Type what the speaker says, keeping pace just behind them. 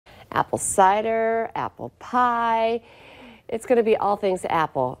apple cider, apple pie. It's going to be all things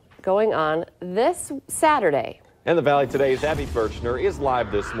apple going on this Saturday. And the Valley Today's Abby Birchner is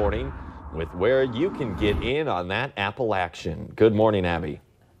live this morning with where you can get in on that apple action. Good morning, Abby.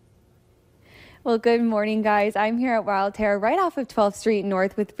 Well, good morning, guys. I'm here at Wild Terra right off of 12th Street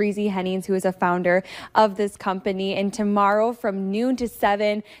North with Breezy Hennings, who is a founder of this company. And tomorrow from noon to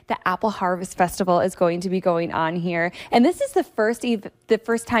 7, the Apple Harvest Festival is going to be going on here. And this is the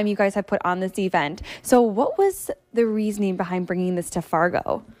first time you guys have put on this event. So what was the reasoning behind bringing this to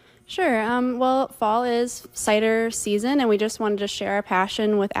Fargo? Sure. Well, fall is cider season, and we just wanted to share our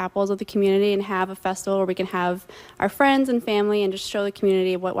passion with apples with the community and have a festival where we can have our friends and family and just show the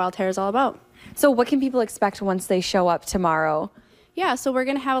community what Wild Terra is all about. So what can people expect once they show up tomorrow? Yeah, so we're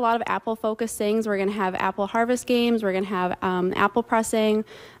going to have a lot of apple-focused things. We're going to have apple harvest games. We're going to have apple pressing.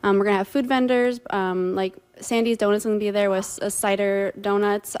 We're going to have food vendors, like Sandy's Donuts is going to be there with cider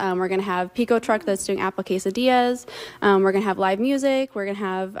donuts. We're going to have Pico Truck that's doing apple quesadillas. We're going to have live music. We're going to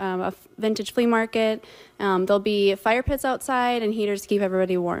have a vintage flea market. There'll be fire pits outside and heaters to keep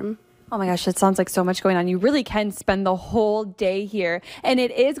everybody warm. Oh my gosh, that sounds like so much going on. You really can spend the whole day here, and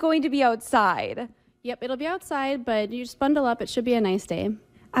it is going to be outside. Yep, it'll be outside, but you just bundle up. It should be a nice day.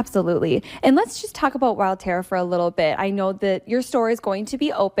 Absolutely. And let's just talk about Wild Terra for a little bit. I know that your store is going to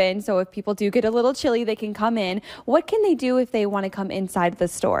be open, so if people do get a little chilly, they can come in. What can they do if they want to come inside the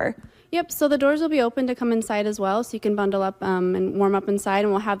store? Yep, so the doors will be open to come inside as well, so you can bundle up and warm up inside, and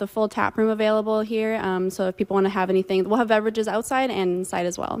we'll have the full tap room available here, so if people want to have anything, we'll have beverages outside and inside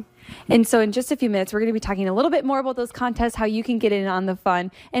as well. And so in just a few minutes, we're going to be talking a little bit more about those contests, how you can get in on the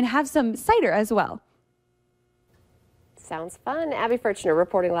fun, and have some cider as well. Sounds fun. Abby Birchner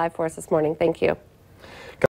reporting live for us this morning. Thank you.